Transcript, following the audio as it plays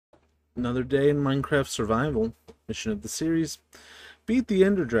Another day in Minecraft survival. Mission of the series. Beat the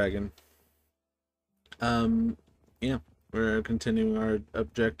Ender Dragon. Um, yeah, we're continuing our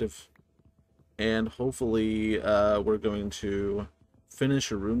objective. And hopefully, we're going to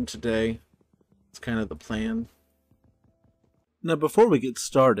finish a room today. It's kind of the plan. Now, before we get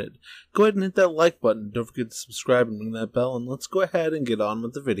started, go ahead and hit that like button. Don't forget to subscribe and ring that bell, and let's go ahead and get on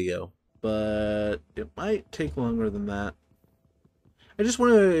with the video. But it might take longer than that. I just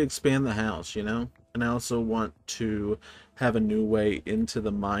want to expand the house, you know? And I also want to have a new way into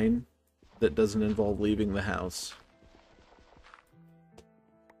the mine that doesn't involve leaving the house.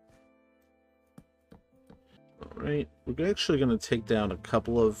 Alright, we're actually going to take down a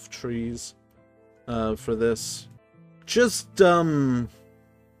couple of trees for this. Just, to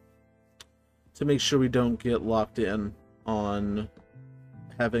make sure we don't get locked in on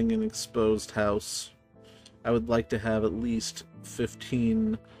having an exposed house. I would like to have at least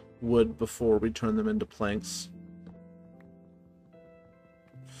 15 wood before we turn them into planks.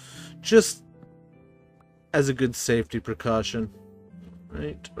 Just as a good safety precaution.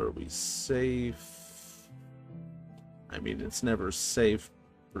 Right, are we safe? I mean, it's never safe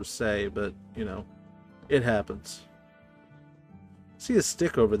per se, but, you know, it happens. See a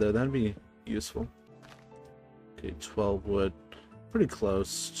stick over there, that'd be useful. Okay, 12 wood. Pretty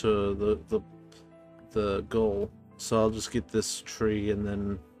close to the goal. So I'll just get this tree and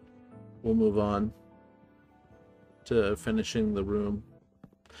then we'll move on to finishing the room.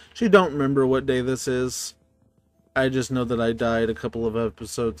 Actually, don't remember what day this is. I just know that I died a couple of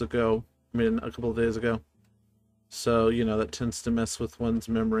episodes ago. I mean, a couple of days ago. So, you know, that tends to mess with one's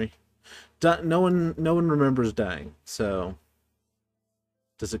memory. No one remembers dying, so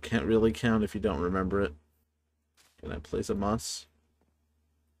does it can't really count if you don't remember it? Can I place a moss?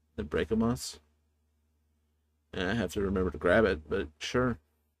 Then break a moss? I have to remember to grab it, but sure.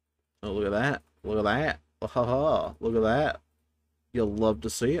 Oh, look at that. Look at that. Oh, ha, ha. Look at that. You'll love to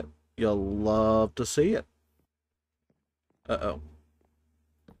see it. You'll love to see it. Uh-oh.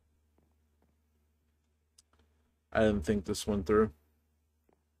 I didn't think this one through.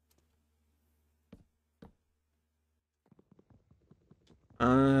 I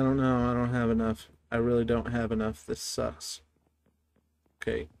don't know. I don't have enough. I really don't have enough. This sucks.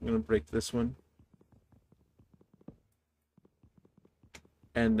 Okay, I'm gonna break this one.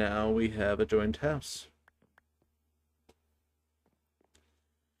 And now we have a joined house.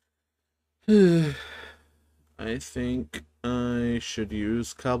 I think I should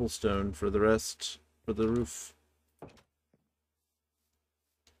use cobblestone for the rest, for the roof.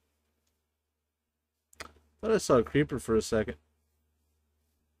 Thought I saw a creeper for a second.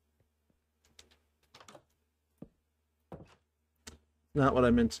 Not what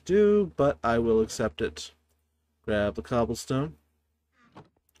I meant to do, but I will accept it. Grab the cobblestone.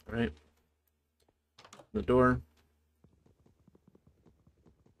 Right. The door.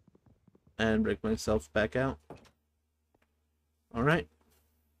 And break myself back out. Alright.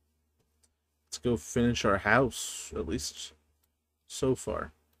 Let's go finish our house, at least so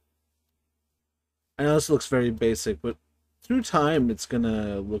far. I know this looks very basic, but through time it's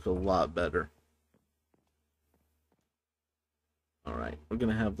gonna look a lot better. Alright, we're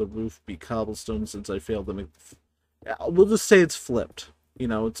gonna have the roof be cobblestone since I failed to make... We'll just say it's flipped. You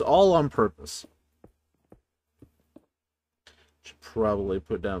know, it's all on purpose. Should probably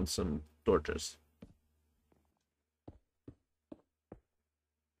put down some torches.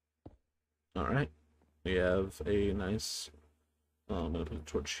 Alright, we have a nice... I'm gonna put a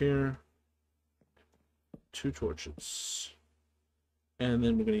torch here. 2 torches. And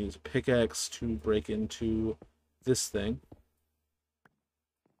then we're gonna use a pickaxe to break into this thing.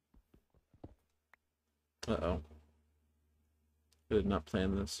 Uh-oh. I did not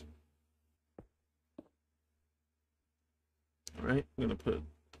plan this. Alright, I'm gonna put a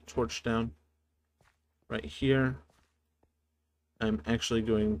torch down right here. I'm actually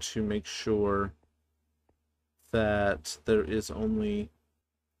going to make sure that there is only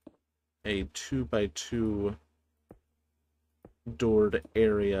a 2x2 doored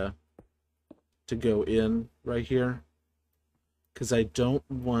area to go in right here, because I don't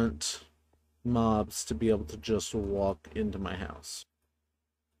want mobs to be able to just walk into my house.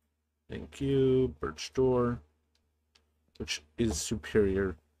 Thank you. Birch door, which is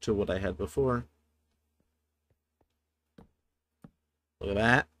superior to what I had before. Look at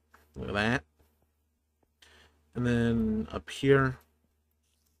that. Look at that. And then up here,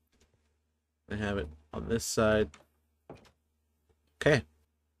 I have it on this side. Okay.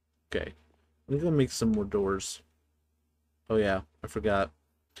 Okay. I'm gonna make some more doors. Oh yeah, I forgot.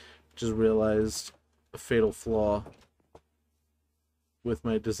 Just realized a fatal flaw. with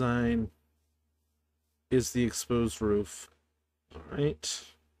my design is the exposed roof. Alright.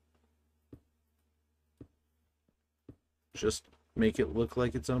 Just make it look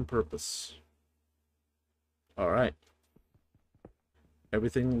like it's on purpose. Alright.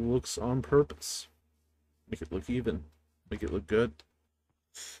 Everything looks on purpose. Make it look even. Make it look good.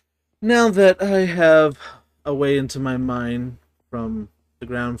 Now that I have a way into my mine from the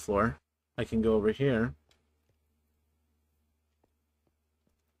ground floor, I can go over here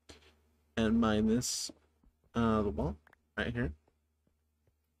and mine this, the wall right here,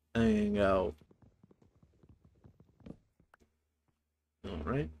 and go.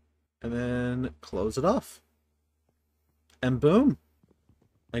 Alright, and then close it off. And boom!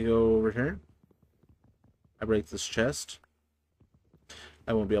 I go over here. I break this chest.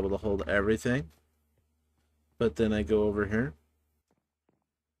 I won't be able to hold everything. But then I go over here.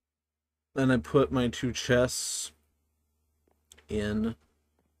 And I put my 2 chests in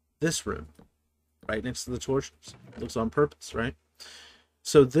this room. Right next to the torches. It looks on purpose, right?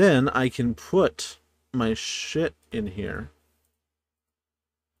 So then I can put my shit in here.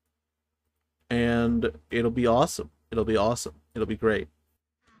 And it'll be awesome. It'll be awesome. It'll be great.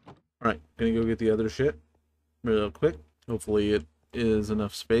 Alright, gonna go get the other shit real quick. Hopefully it is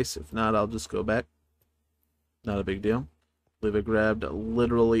enough space. If not, I'll just go back. Not a big deal. I believe I grabbed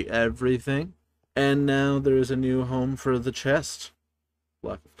literally everything. And now there is a new home for the chest.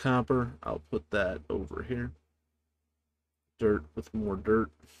 Block of copper. I'll put that over here. Dirt with more dirt.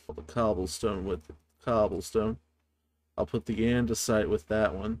 All the cobblestone with cobblestone. I'll put the andesite with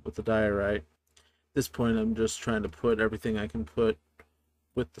that one, with the diorite. At this point, I'm just trying to put everything I can put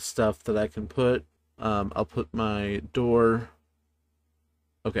with the stuff that I can put. I'll put my door.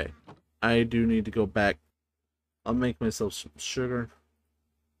 Okay, I do need to go back. I'll make myself some sugar.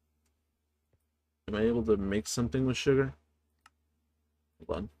 Am I able to make something with sugar?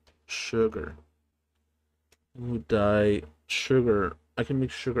 Hold on. Sugar. Ooh, dye. Sugar. I can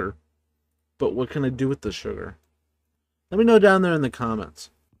make sugar. But what can I do with the sugar? Let me know down there in the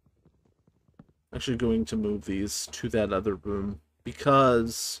comments. I'm actually going to move these to that other room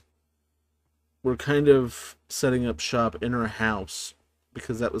because we're kind of setting up shop in our house,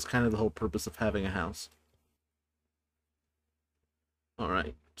 because that was kind of the whole purpose of having a house.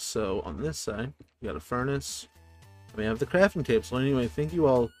 Alright, so on this side, we got a furnace. We have the crafting table. So anyway, thank you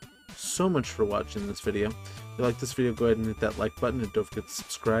all so much for watching this video. If you like this video, go ahead and hit that like button, and don't forget to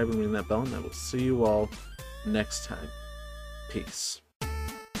subscribe and ring that bell, and I will see you all next time. Peace.